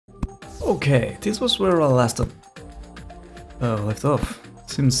Okay, this was where I left off.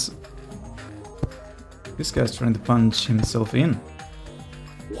 Seems this guy's trying to punch himself in.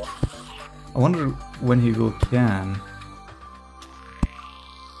 I wonder when he will can.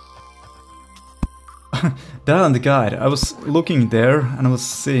 That on the guide. I was looking there and I was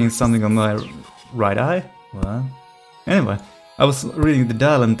seeing something on my right eye. What? Anyway, I was reading the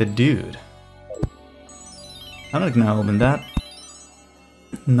dial and the dude. I'm not gonna open that.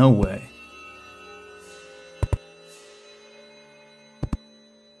 No way.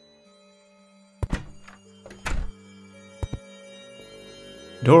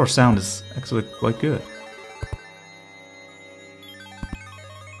 Door sound is actually quite good.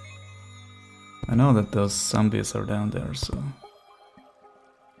 I know that those zombies are down there, so...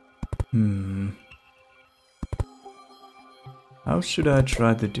 How should I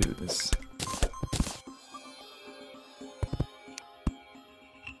try to do this?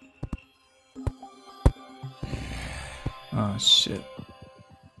 Oh shit.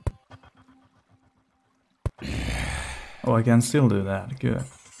 Oh, I can still do that, good.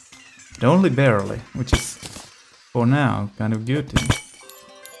 But only barely, which is, for now, kind of good to me.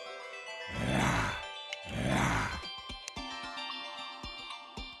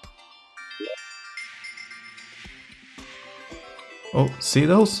 Oh, see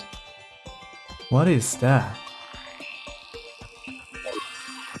those? What is that?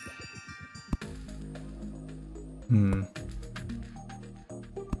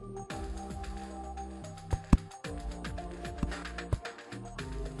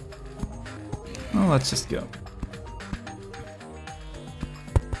 Oh, let's just go.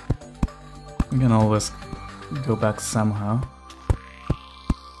 We can always go back somehow.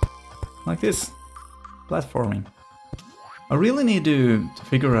 Like this. Platforming. I really need to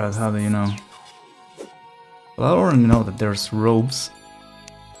figure out how to, you know... Well, I already know that there's ropes.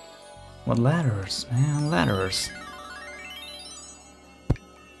 What ladders, man, ladders.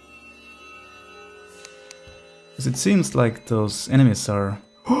 Because it seems like those enemies are...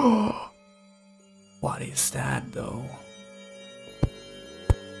 What is that, though?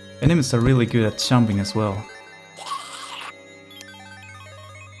 Enemies are really good at jumping as well.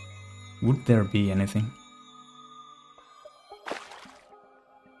 Would there be anything?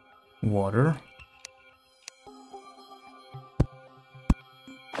 Water?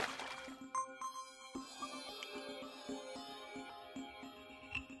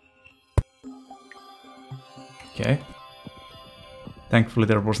 Okay. Thankfully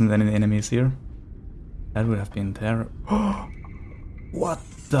there wasn't any enemies here. That would have been terrible. What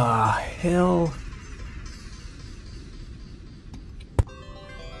the hell?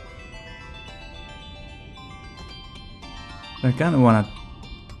 I kinda wanna...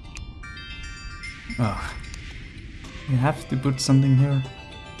 Oh. You have to put something here.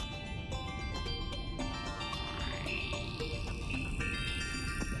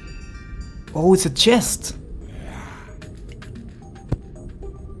 Oh, it's a chest!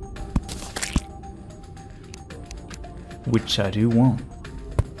 Which I do want.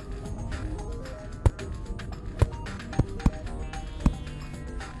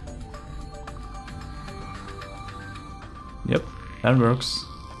 Yep, that works.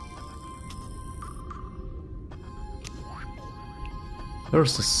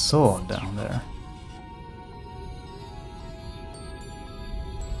 There's a sword down there.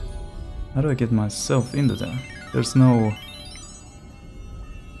 How do I get myself into there? There's no...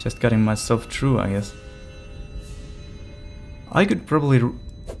 Just getting myself through, I guess. I could probably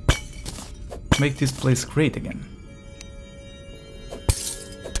make this place great again.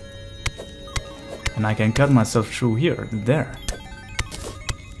 And I can cut myself through here, there.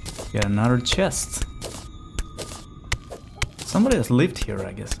 Get another chest. Somebody has lived here,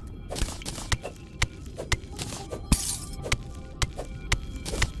 I guess.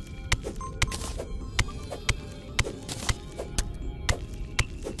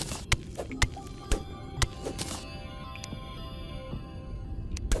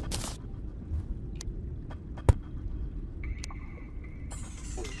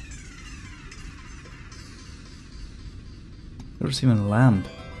 There's even a lamp.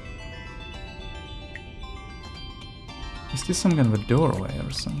 Is this some kind of a doorway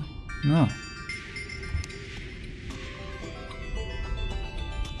or something? No.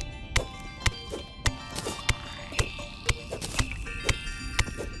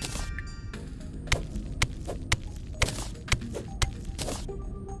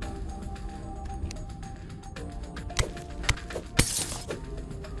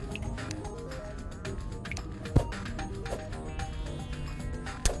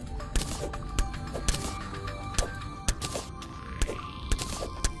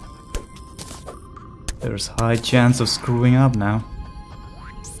 There's high chance of screwing up now.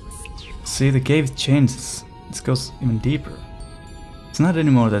 See, the cave changes. It goes even deeper. It's not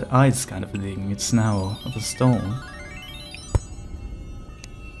anymore that ice kind of thing, it's now of a stone.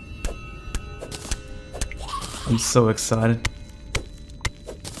 I'm so excited.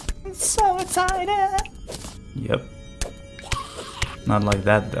 I'm so excited! Yep. Not like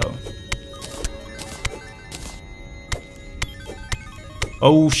that though.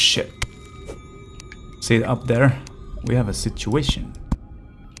 Oh shit. See, up there, we have a situation.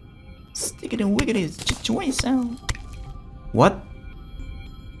 Stickity wiggity situation. What?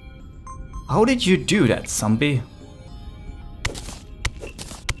 How did you do that, zombie?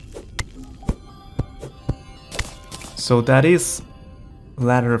 So that is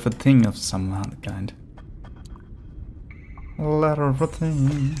ladder of a thing of some kind. Ladder of a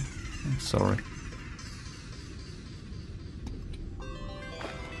thing. Sorry.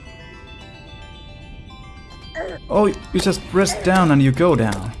 Oh, you just press down and you go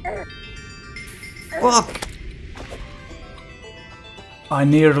down. Fuck! I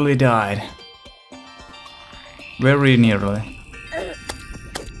nearly died. Very nearly.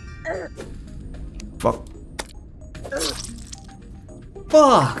 Fuck.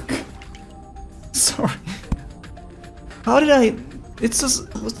 Fuck! Sorry. How did I... it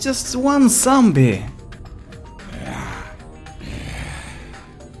was just one zombie.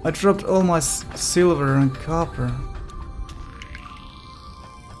 I dropped all my silver and copper.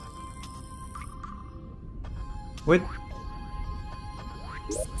 Wait.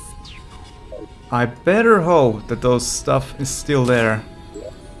 I better hope that those stuff is still there.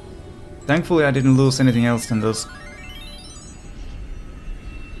 Thankfully I didn't lose anything else than those.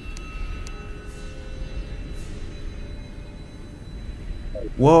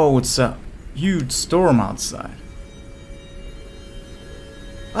 Whoa, it's a huge storm outside.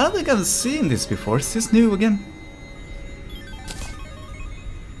 I don't think I've seen this before. Is this new again?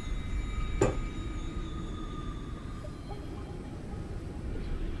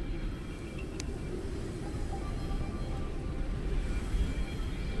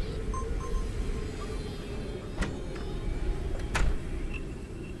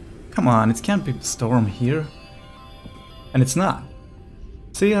 Come on, it can't be a storm here. And it's not.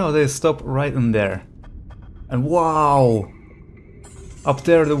 See how they stop right in there. And wow! Up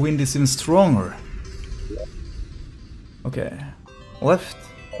there the wind is even stronger. Okay. Left,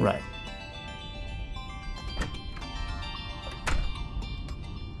 right.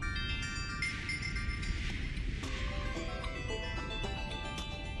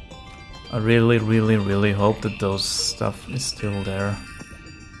 I really hope that those stuff is still there.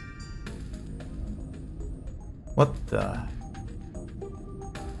 What the?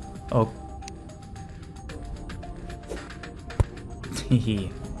 Oh.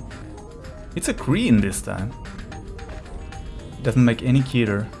 It's a green this time. It doesn't make any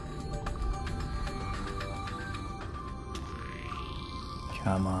cuter.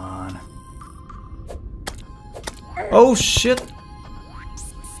 Come on. Oh shit!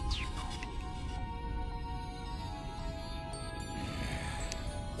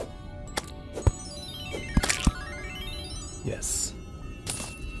 Yes.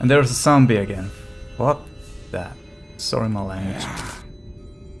 And there's a zombie again. Fuck that. Sorry my language.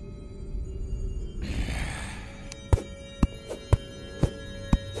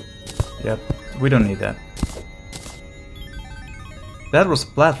 Yep, we don't need that. That was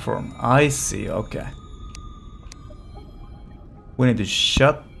platform. I see, okay. We need to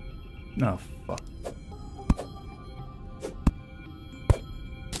shut... No, fuck.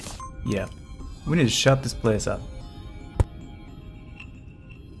 Yeah. We need to shut this place up.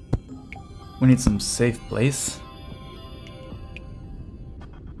 We need some safe place.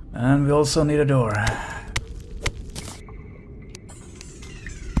 And we also need a door.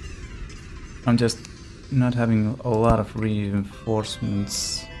 I'm just not having a lot of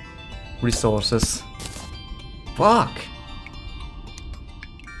reinforcements resources. Fuck!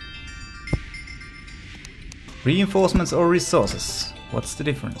 Reinforcements or resources? What's the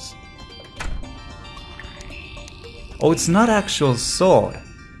difference? Oh, it's not actual sword.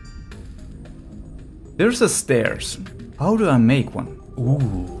 There's a stairs. How do I make one?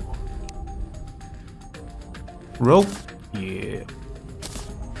 Ooh. Rope? Yeah.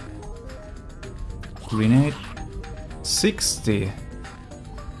 Grenade? 60.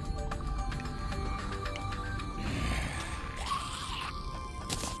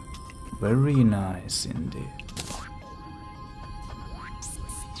 Very nice indeed.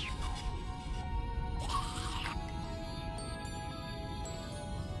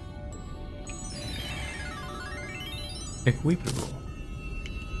 Equipable.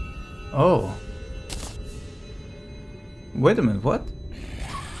 Oh. Wait a minute, what?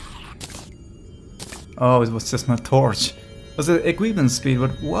 Oh, it was just my torch. It was the equipment speed,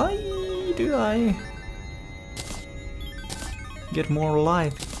 but why do I get more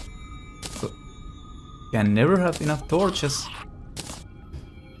light? Can never have enough torches.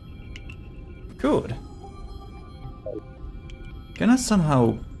 Good. Can I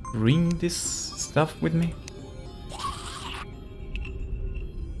somehow bring this stuff with me?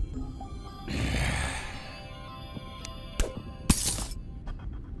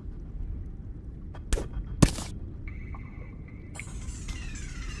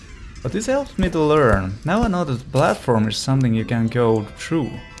 But this helps me to learn. Now I know that the platform is something you can go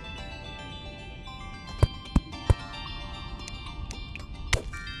through.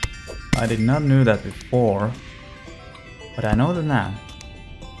 I did not know that before, but I know that now.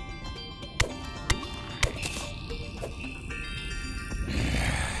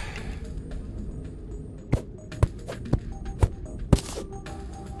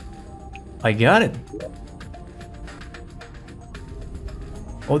 I got it!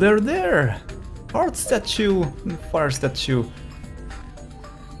 Oh, they're there! Heart statue and fire statue.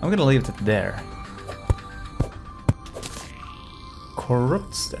 I'm gonna leave it there.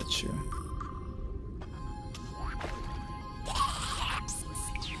 Corrupt statue.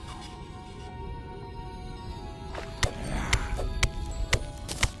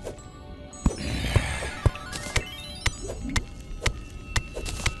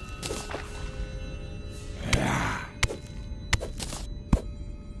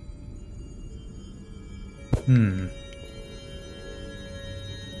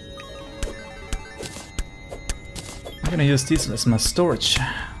 I'm gonna use this as my storage.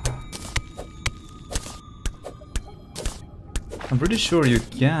 I'm pretty sure you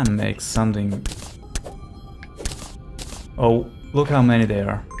can make something. Oh, look how many there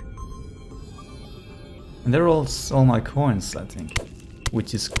are. And they're all my coins, I think,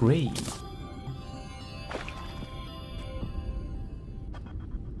 which is great.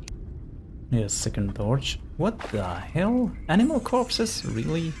 Need a second torch. What the hell? Animal corpses?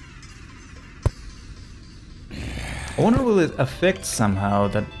 Really? I wonder will it affect somehow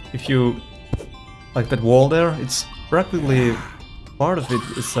that if you... like that wall there, it's practically... part of it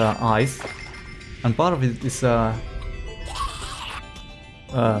is ice and part of it is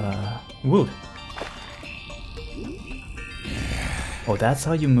wood. Oh, that's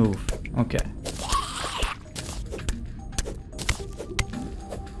how you move. Okay.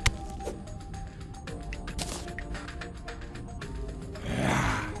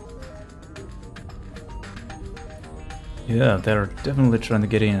 Yeah, they're definitely trying to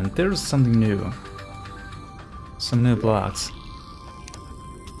get in, and there's something new. Some new blocks.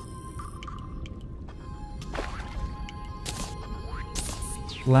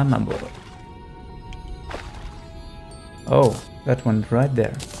 Flammable. Oh, that one right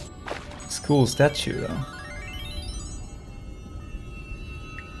there. It's a cool statue though.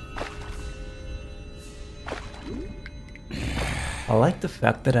 I like the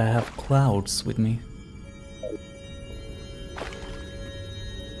fact that I have clouds with me.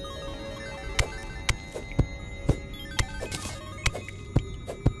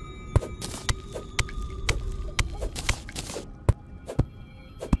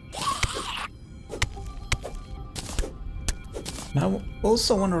 I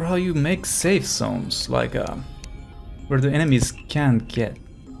also wonder how you make safe zones, like where the enemies can't get.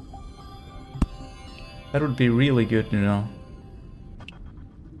 That would be really good to know.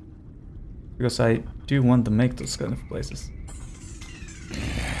 Because I do want to make those kind of places.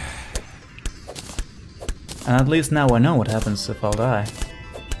 And at least now I know what happens if I'll die.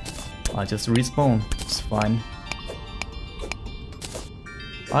 I just respawn, it's fine.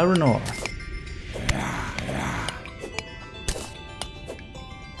 Iron ore.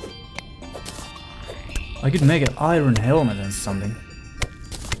 I could make an iron helmet and something.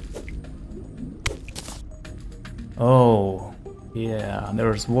 Oh, yeah,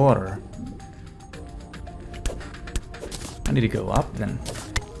 there's water. I need to go up then.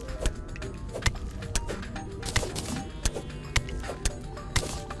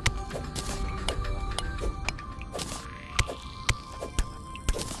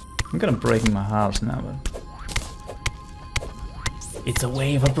 I'm gonna break my house now, but it's a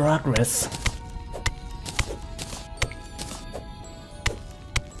wave of progress.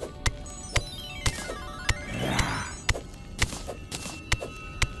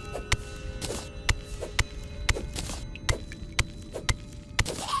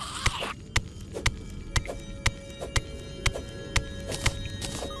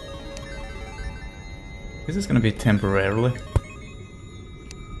 This is gonna be temporarily.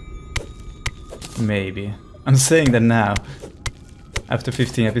 Maybe. I'm saying that now. After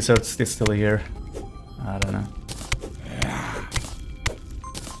 15 episodes, it's still here. I don't know.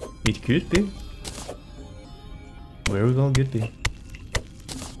 It could be. Very well could be.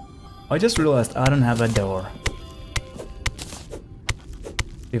 I just realized I don't have a door.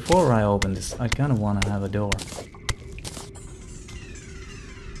 Before I open this, I kinda wanna have a door.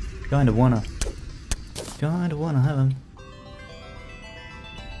 Kinda wanna have him.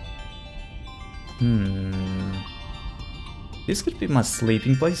 This could be my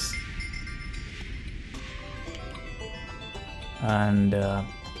sleeping place. And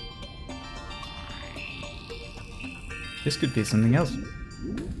this could be something else.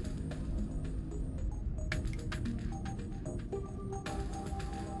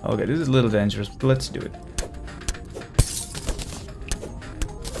 Okay, this is a little dangerous, but let's do it.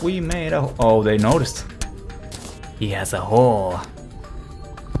 We made a... Oh, they noticed. He has a hole.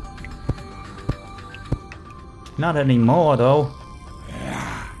 Not anymore, though.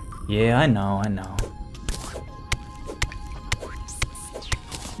 Yeah, I know.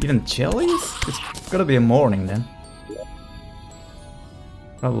 Even jellies? It's gotta be a morning then.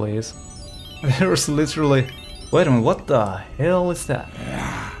 Probably is. There's literally... Wait a minute, what the hell is that?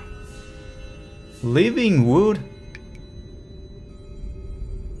 Living wood?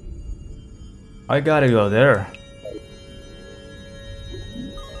 I gotta go there.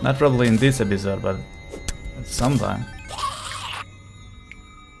 Not probably in this episode, but sometime.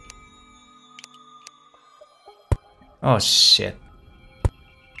 Oh shit.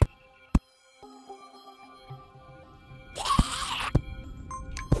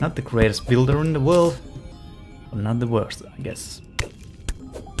 Not the greatest builder in the world, but not the worst, I guess.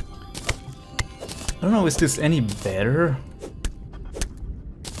 I don't know, is this any better?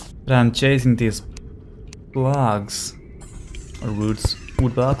 But I'm chasing these logs or roots,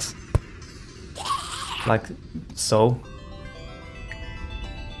 wood blocks, like so.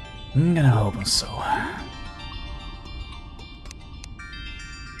 I'm gonna hope so.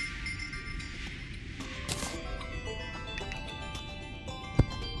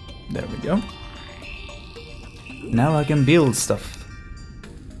 There we go. Now I can build stuff.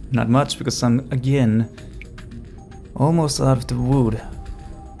 Not much because I'm again almost out of the wood.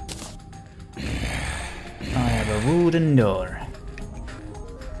 I have a wooden door.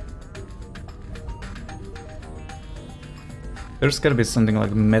 There's gotta be something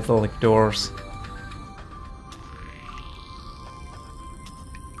like metallic doors.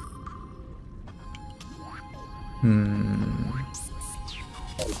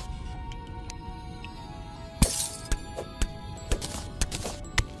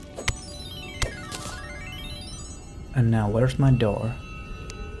 And now where's my door?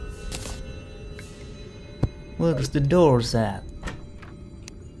 Where's the doors at?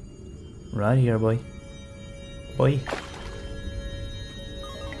 Right here, boy. Boy.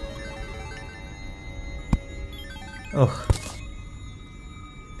 Ugh.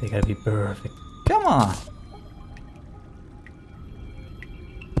 They gotta be perfect. Come on!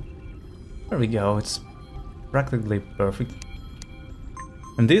 There we go, it's practically perfect.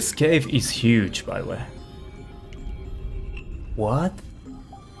 And this cave is huge, by the way. What?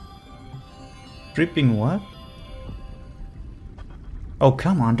 Dripping what? Oh,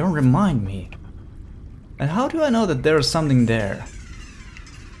 come on, don't remind me. And how do I know that there's something there?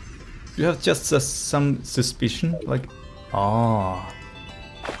 Do you have just some suspicion? Like, oh.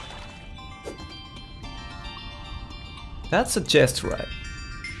 That's a chest, right?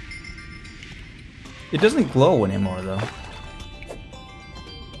 It doesn't glow anymore, though.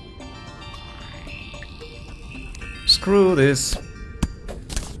 Screw this.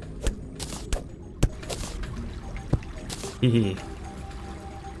 Hehe.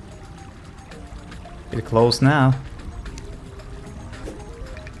 Get close now.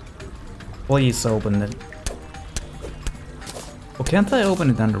 Please open it. Oh, can't I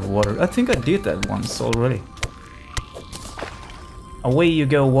open it underwater? I think I did that once already. Away you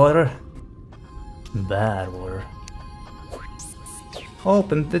go, water. Bad water.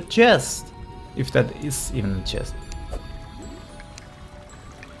 Open the chest! If that is even a chest.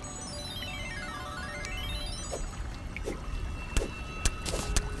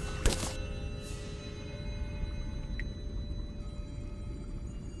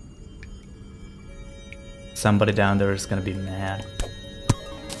 Somebody down there is gonna be mad.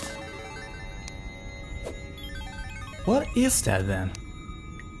 What is that then?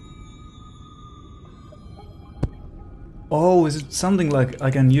 Oh, is it something like I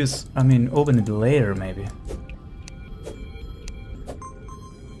can use, I mean, open it later maybe.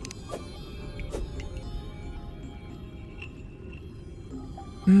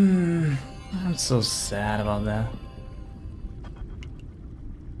 I'm so sad about that.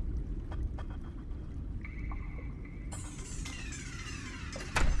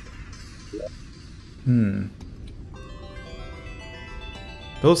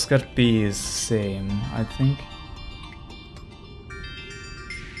 Those gotta be the same, I think.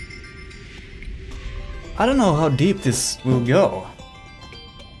 I don't know how deep this will go.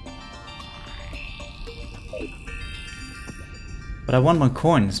 But I want my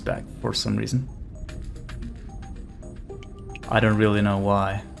coins back for some reason. I don't really know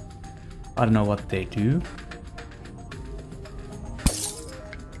why. I don't know what they do.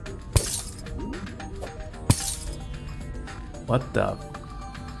 What the?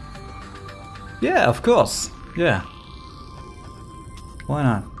 Yeah, of course. Yeah. Why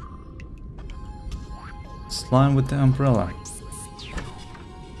not? Slime with the umbrella.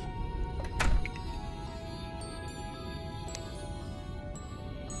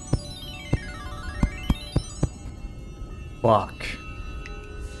 Fuck.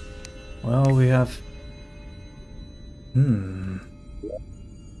 Well, we have...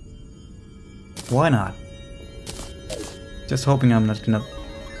 Why not? Just hoping I'm not gonna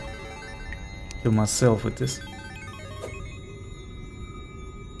kill myself with this.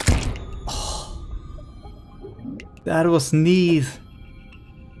 Oh, that was neat.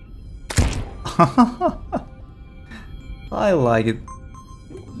 I like it.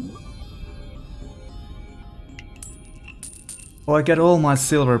 Oh, I got all my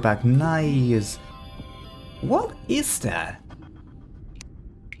silver back. Nice. What is that?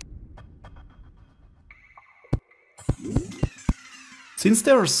 Since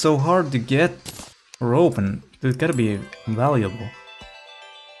they are so hard to get or open, they gotta be valuable.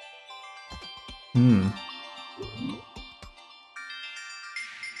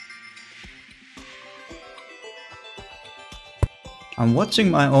 I'm watching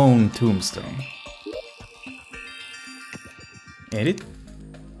my own tombstone. Edit?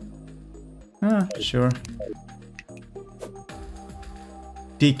 Ah, sure.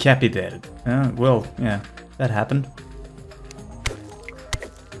 Decapitated. Well, yeah, that happened.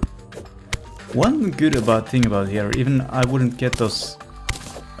 One good thing about here, even I wouldn't get those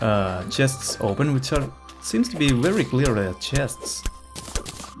chests open, which are seems to be very clearly chests.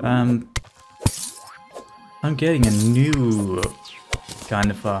 I'm getting a new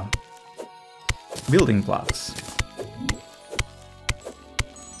kind of building blocks.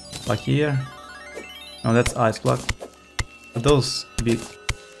 Like here. Oh, that's ice block. But those be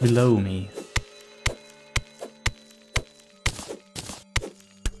below me.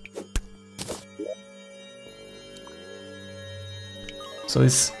 So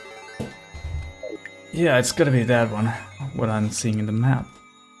it's... yeah, it's gotta be that one, what I'm seeing in the map.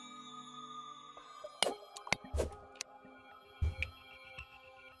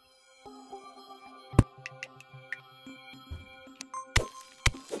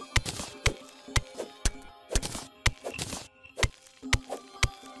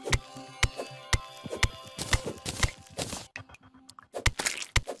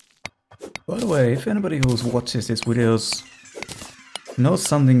 By the way, if anybody who watches these videos knows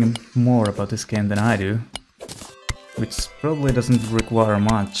something more about this game than I do, which probably doesn't require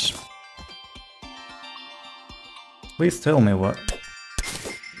much, please tell me what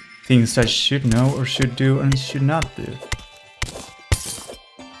things I should know or should do and should not do.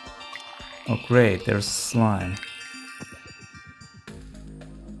 Oh great, there's slime.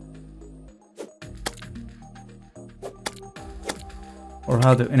 Or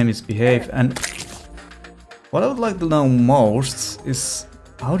how the enemies behave, and what I would like to know most is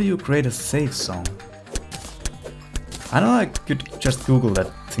how do you create a safe zone? I know I could just Google that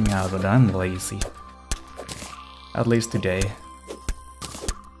thing out, but I'm lazy. At least today.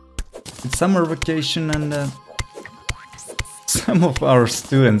 It's summer vacation and some of our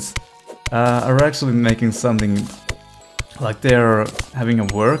students are actually making something like they're having a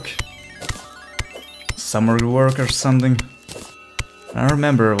work, summer work or something. I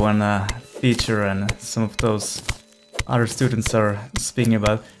remember when a teacher and some of those other students are speaking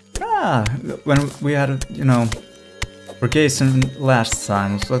about, when we had, you know, vacation last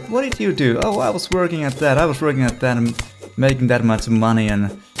time, it's like, what did you do? Oh, I was working at that, and making that much money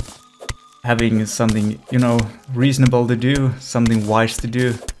and having something, you know, reasonable to do, something wise to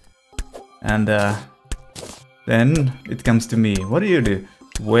do. And then it comes to me, what do you do?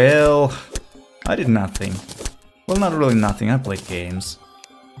 Well, I did nothing. Well, not really nothing, I played games.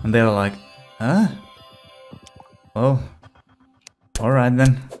 And they're like, huh? Well, alright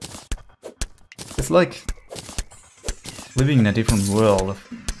then. It's like living in a different world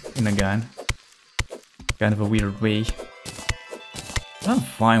in a kind of a weird way. I'm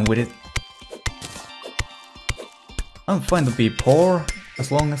fine with it. I'm fine to be poor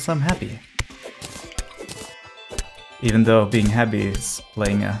as long as I'm happy. Even though being happy is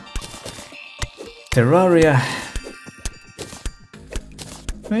playing a Terraria.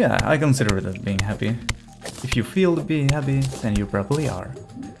 Yeah, I consider it as being happy. If you feel to be happy, then you probably are.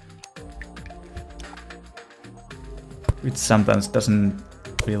 Which sometimes doesn't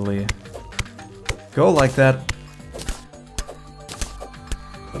really go like that.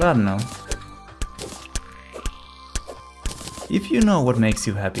 But I don't know. If you know what makes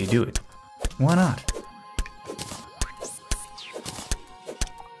you happy, do it. Why not?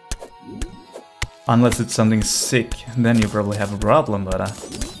 Unless it's something sick, then you probably have a problem, but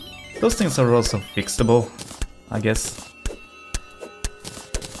those things are also fixable, I guess.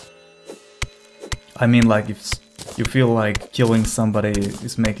 I mean, like, if you feel like killing somebody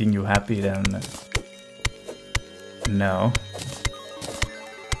is making you happy, then no.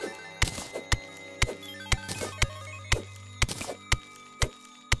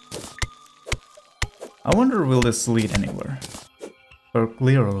 I wonder, will this lead anywhere? We're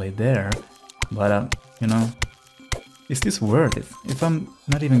clearly there, but you know, is this worth it? If I'm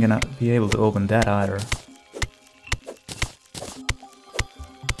not even gonna be able to open that either.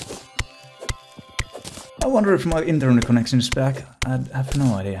 I wonder if my internet connection is back. I have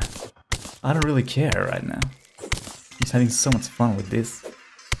no idea. I don't really care right now. I'm just having so much fun with this.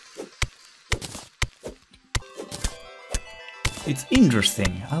 It's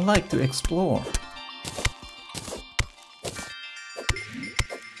interesting. I like to explore.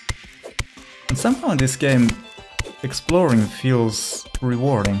 And somehow in this game, exploring feels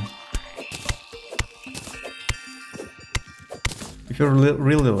rewarding. If you're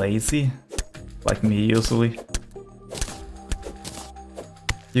really lazy, like me usually,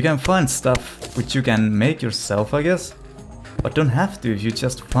 you can find stuff which you can make yourself, I guess, but don't have to if you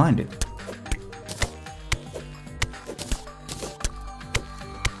just find it.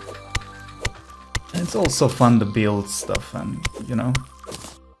 And it's also fun to build stuff and, you know.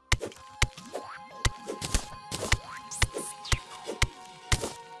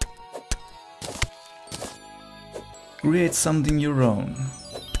 Create something your own.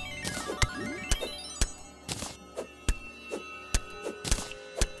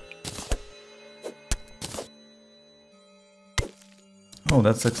 Oh,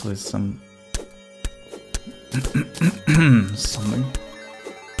 that's actually some... something.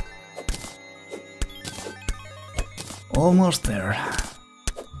 Almost there.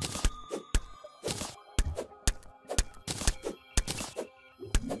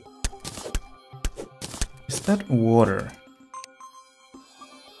 Is that water?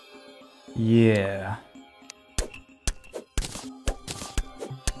 Yeah.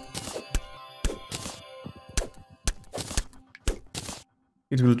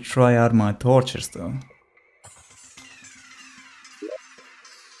 It will try out my torches though.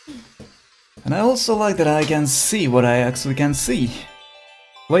 And I also like that I can see what I actually can see.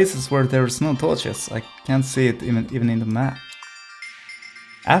 Places where there's no torches, I can't see it even in the map.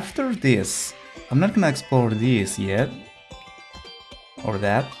 After this, I'm not gonna explore these yet. Or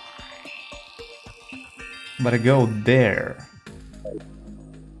that. But I go there.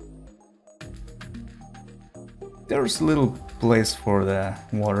 There's a little place for the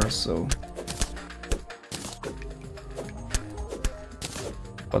water, so...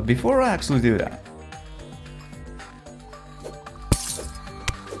 But before I actually do that...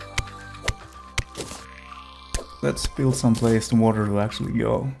 Let's build some place the water to actually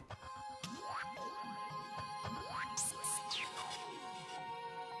go.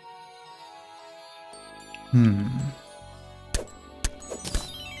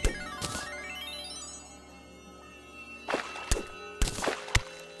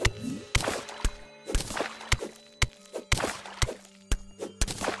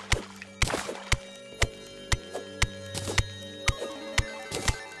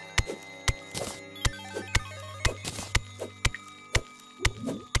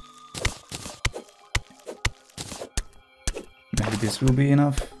 Maybe this will be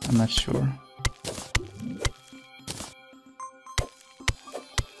enough, I'm not sure.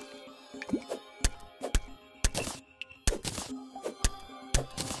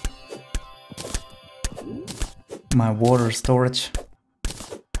 My water storage.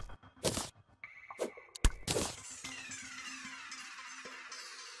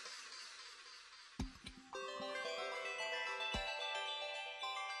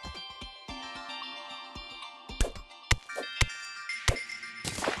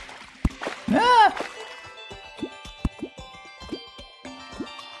 Ah!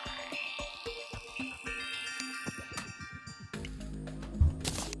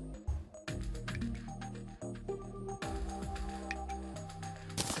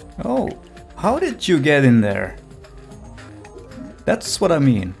 Oh, how did you get in there? That's what I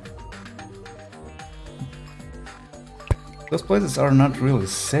mean. Those places are not really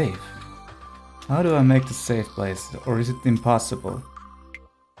safe. How do I make the safe place? Or is it impossible?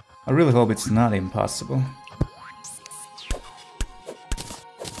 I really hope it's not impossible.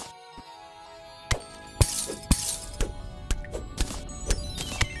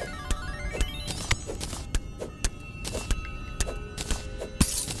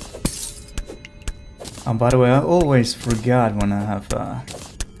 By the way, I always forgot when I have a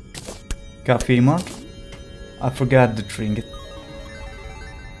coffee mug. I forgot to drink it.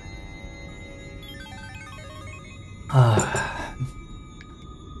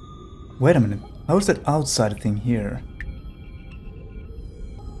 Wait a minute, how's that outside thing here?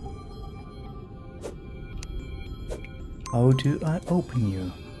 How do I open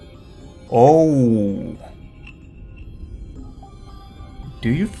you? Oh! Do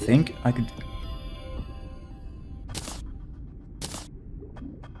you think I could...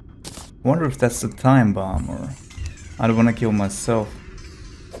 Wonder if that's a time bomb, or I don't want to kill myself.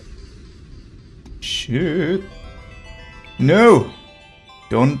 Shit! No!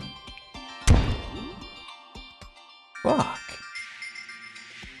 Don't... Fuck!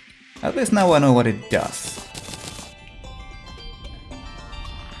 At least now I know what it does.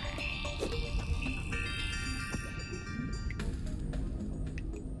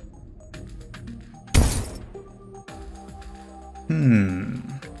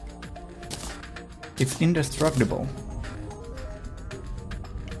 It's indestructible.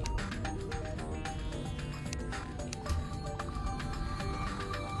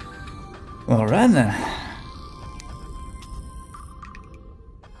 Alright then.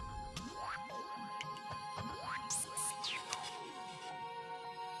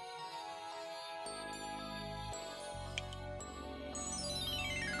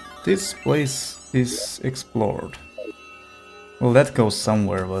 This place is explored. Well, that goes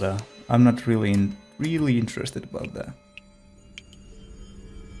somewhere, but I'm not really interested about that.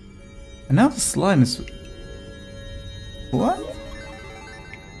 And now the slime is... What?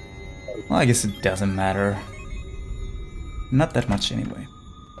 Well, I guess it doesn't matter. Not that much anyway.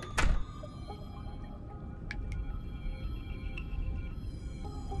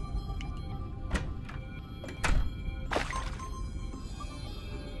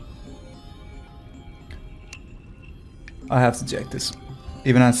 I have to check this.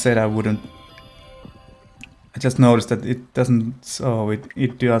 Even I said I wouldn't. I just noticed that it doesn't. Oh,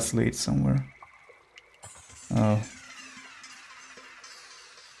 it does lead somewhere. Oh.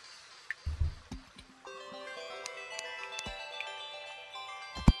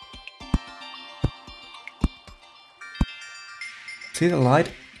 See the light?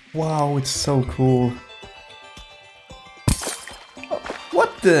 Wow, it's so cool. Oh,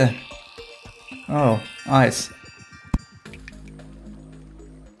 what the? Oh, ice.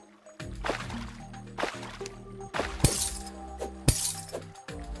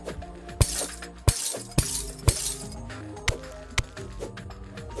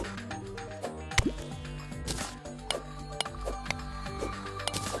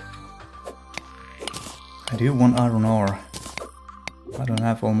 I do want iron ore. I don't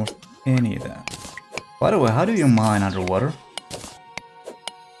have almost any of that. By the way, how do you mine underwater?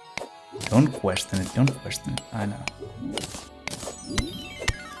 Don't question it, don't question it, I know.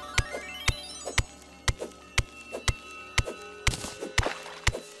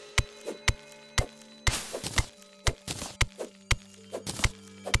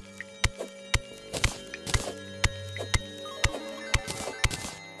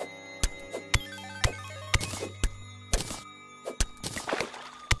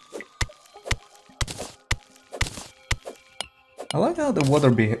 I like how the water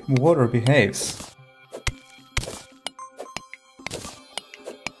behaves.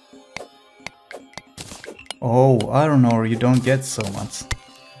 Oh, I don't know, you don't get so much.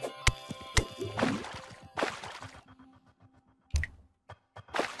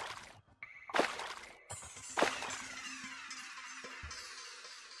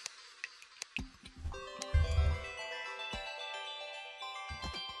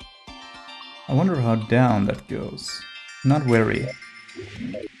 I wonder how down that goes. Not very.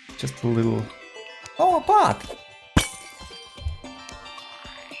 Just a little... Oh, a pot!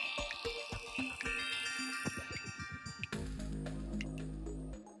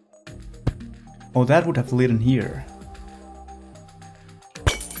 Oh, that would have led in here.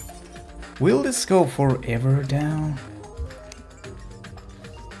 Will this go forever down?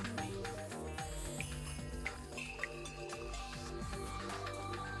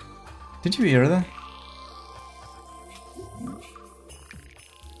 Did you hear that?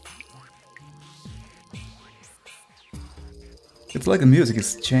 It's like the music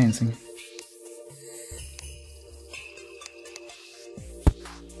is changing.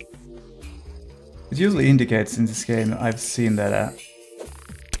 It usually indicates in this game I've seen that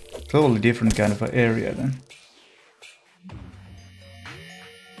totally different kind of an area then.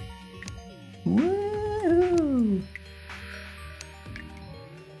 Woo!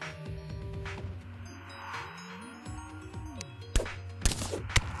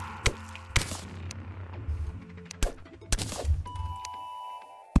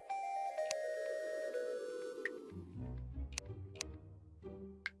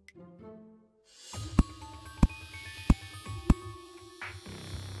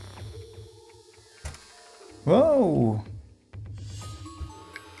 Whoa!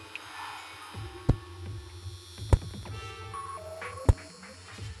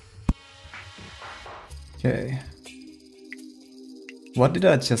 Okay. What did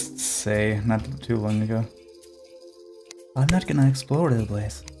I just say not too long ago? I'm not gonna explore the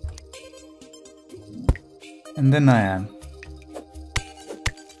place. And then I am.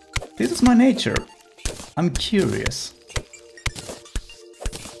 This is my nature. I'm curious.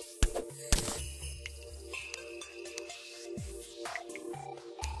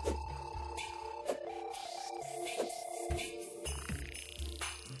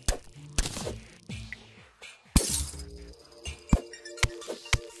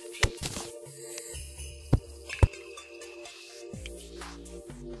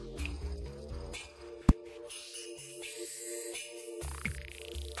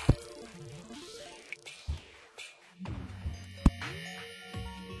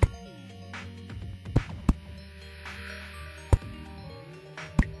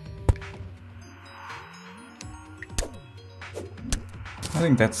 I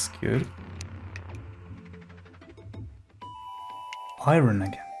think that's good. Iron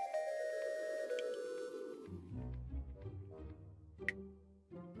again.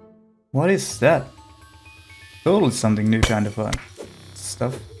 What is that? Totally something new kind of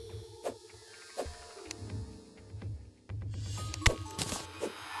stuff.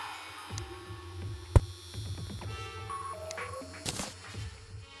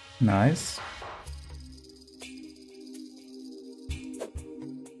 Nice.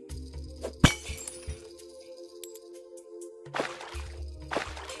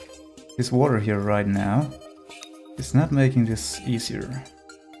 This water here right now is not making this easier.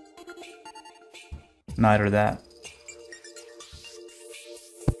 Neither that.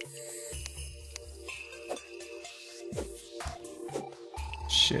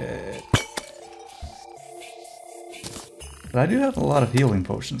 Shit. But I do have a lot of healing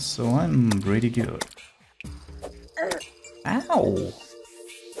potions, so I'm pretty good. Ow!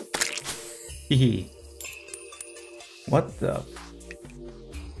 Hehe. What the?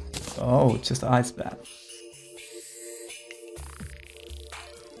 Oh, just ice bath.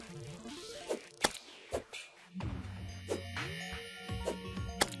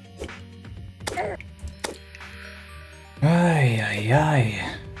 Ay, ay,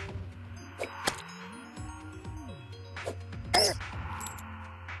 ay.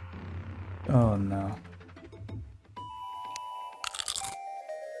 Oh no.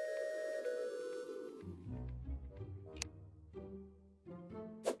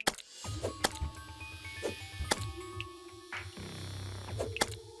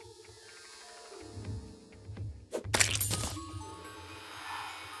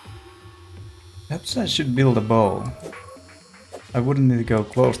 Perhaps I should build a bow. I wouldn't need to go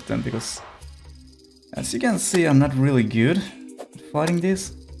close to them because, as you can see, I'm not really good at fighting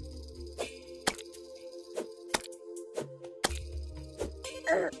this.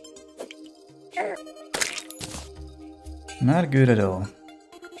 Not good at all.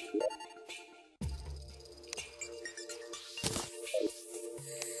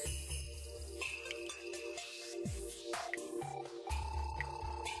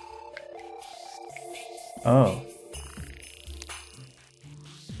 Oh.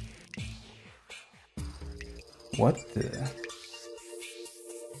 What the?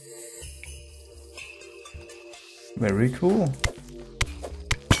 Very cool.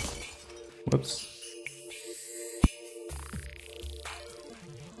 Whoops.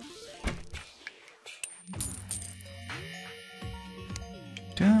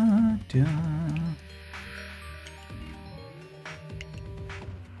 Da, da.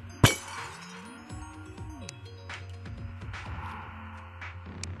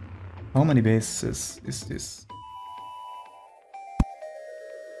 How many bases is this?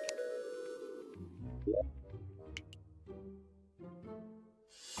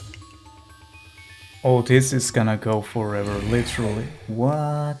 Oh, this is gonna go forever, literally.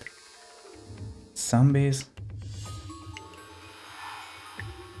 What? Zombies?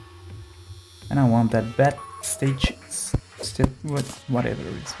 And I want that bat stage... whatever it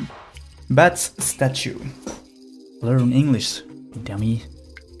is. Bat's statue. Learn English, dummy.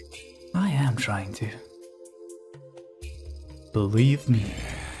 I am trying to. Believe me.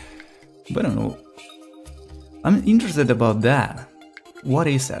 But I don't know. I'm interested about that. What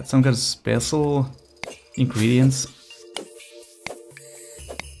is that? Some kind of special ingredients?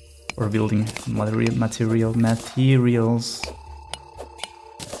 Or building materials.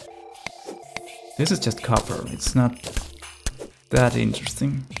 This is just copper. It's not that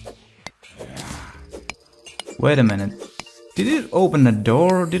interesting. Wait a minute. Did it open the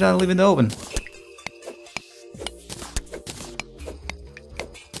door or did I leave it open?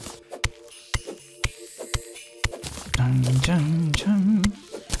 Dun, dun, dun.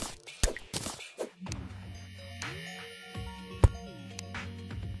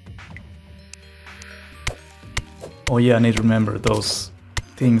 Oh yeah, I need to remember those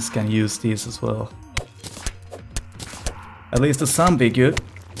things can use these as well. At least the zombie good.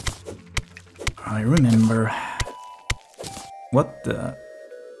 I remember. What the...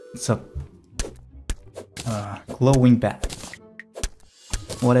 It's a... glowing bat.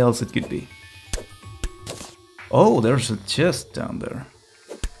 What else it could be? Oh, there's a chest down there.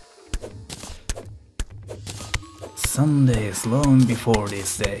 Sunday is long before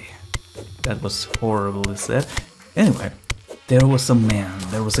this day. That was horribly said. Anyway, there was a man,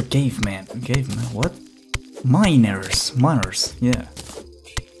 there was a caveman. Caveman, what? Miners, yeah.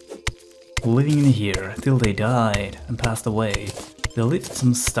 Living in here till they died and passed away. They left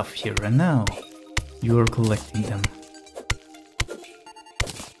some stuff here and now you are collecting them.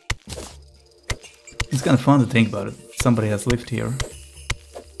 It's kind of fun to think about it. Somebody has lived here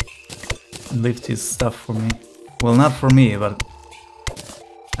and left his stuff for me. Well, not for me, but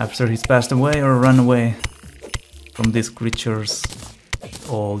after he's passed away or run away from these creatures,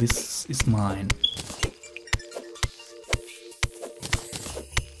 all this is mine.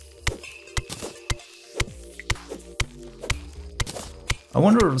 I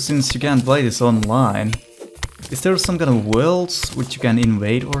wonder, since you can't play this online, is there some kind of worlds which you can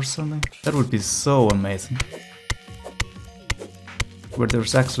invade or something? That would be so amazing. Where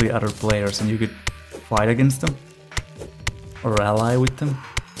there's actually other players and you could fight against them? Or ally with them?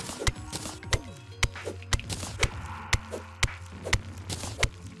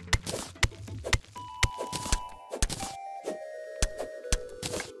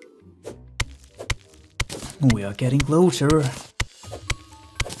 We are getting closer.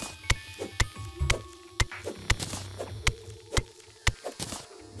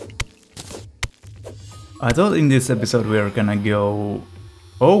 I thought in this episode we are gonna go...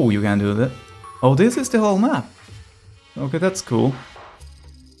 Oh, you can do that. Oh, this is the whole map. Okay, that's cool.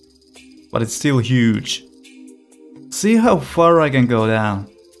 But it's still huge. See how far I can go down.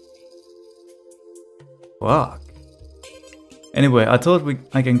 Fuck. Anyway, I thought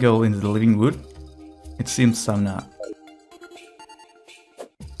I can go into the living wood. It seems I'm not.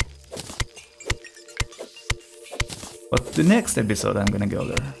 But the next episode I'm gonna go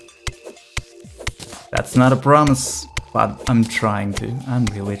there. That's not a promise, but I'm trying to. I'm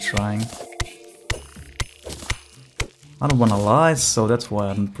really trying. I don't wanna lie, so that's why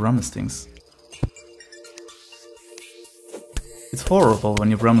I don't promise things. It's horrible when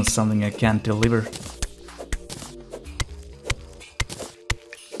you promise something you can't deliver.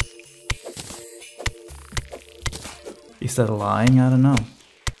 Is that lying? I don't know.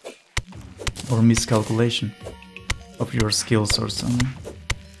 Or miscalculation of your skills or something.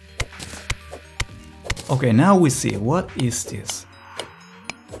 Okay, now we see. What is this?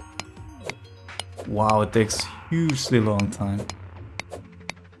 Wow, it takes hugely long time.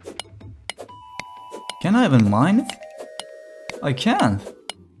 Can I even mine it? I can't.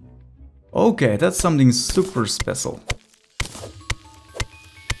 Okay, that's something super special.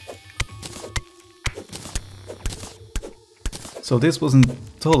 So this wasn't a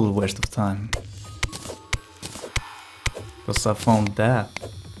total waste of time. Because I found that.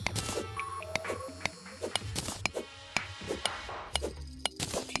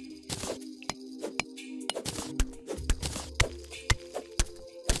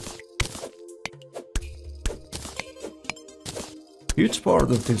 Huge part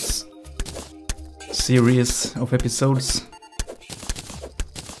of this series of episodes.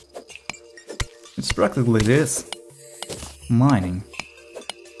 It's practically this. Mining.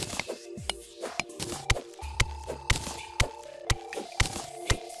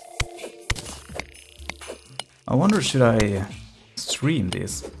 I wonder, should I stream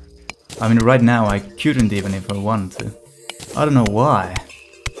this? I mean, right now I couldn't even if I wanted to. I don't know why.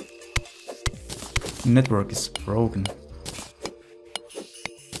 Network is broken.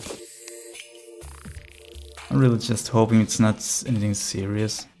 I'm really just hoping it's not anything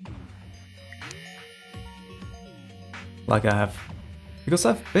serious. Like I have... Because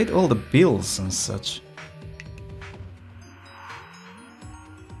I've paid all the bills and such.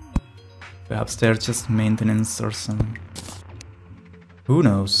 Perhaps they're just maintenance or something. Who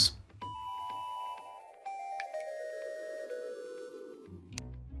knows?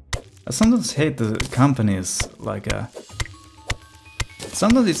 I sometimes hate the companies, like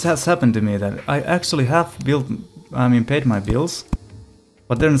sometimes it has happened to me that I actually have paid my bills,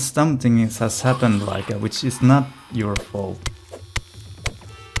 but then something has happened like which is not your fault.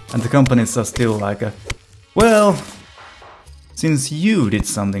 And the companies are still like well, since you did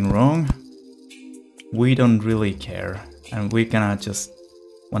something wrong, we don't really care, and we cannot just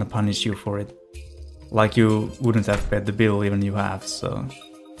want to punish you for it. Like you wouldn't have paid the bill even you have, so...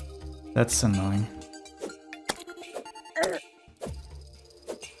 That's annoying.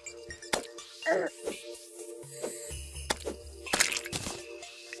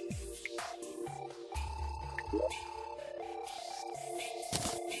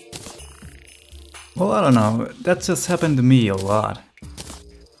 Well, I don't know, that just happened to me a lot.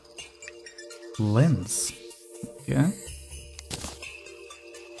 Lens. Yeah?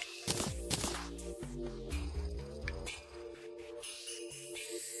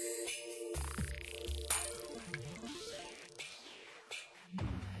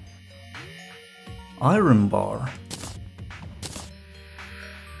 Iron bar.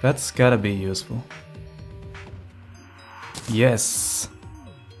 That's gotta be useful. Yes.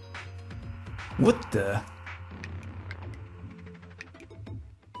 What the?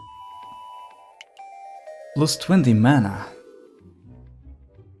 Plus 20 mana.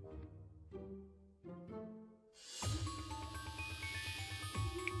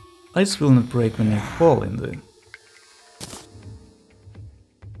 Ice will not break when you fall in the...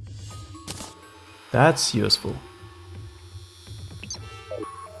 That's useful.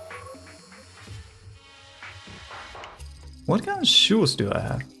 What kind of shoes do I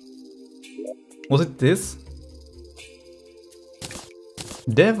have? Was it this?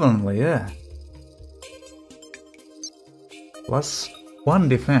 Definitely, yeah. Plus 1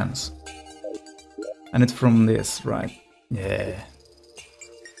 defense. And it's from this, right? Yeah.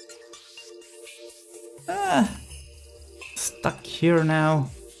 Stuck here now.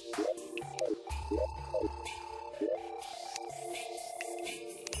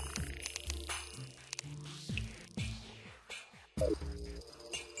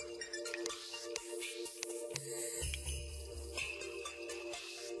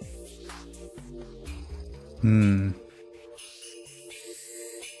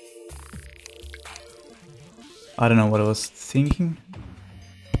 I don't know what I was thinking.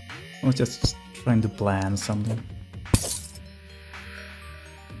 I was just trying to plan something.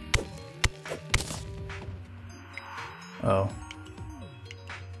 Oh.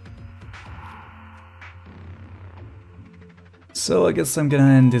 So I guess I'm gonna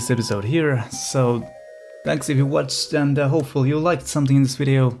end this episode here. So thanks if you watched, and hopefully you liked something in this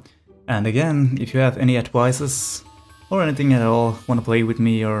video. And again, if you have any advices or anything at all, wanna play with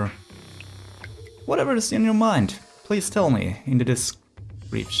me or whatever is in your mind, please tell me in the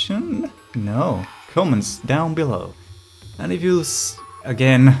description? No, comments down below. And if you,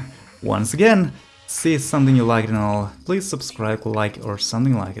 once again, see something you like and all, please subscribe, like, or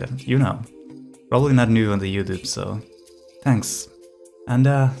something like that, you know. Probably not new on the YouTube, so thanks. And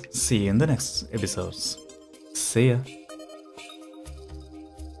see you in the next episodes. See ya.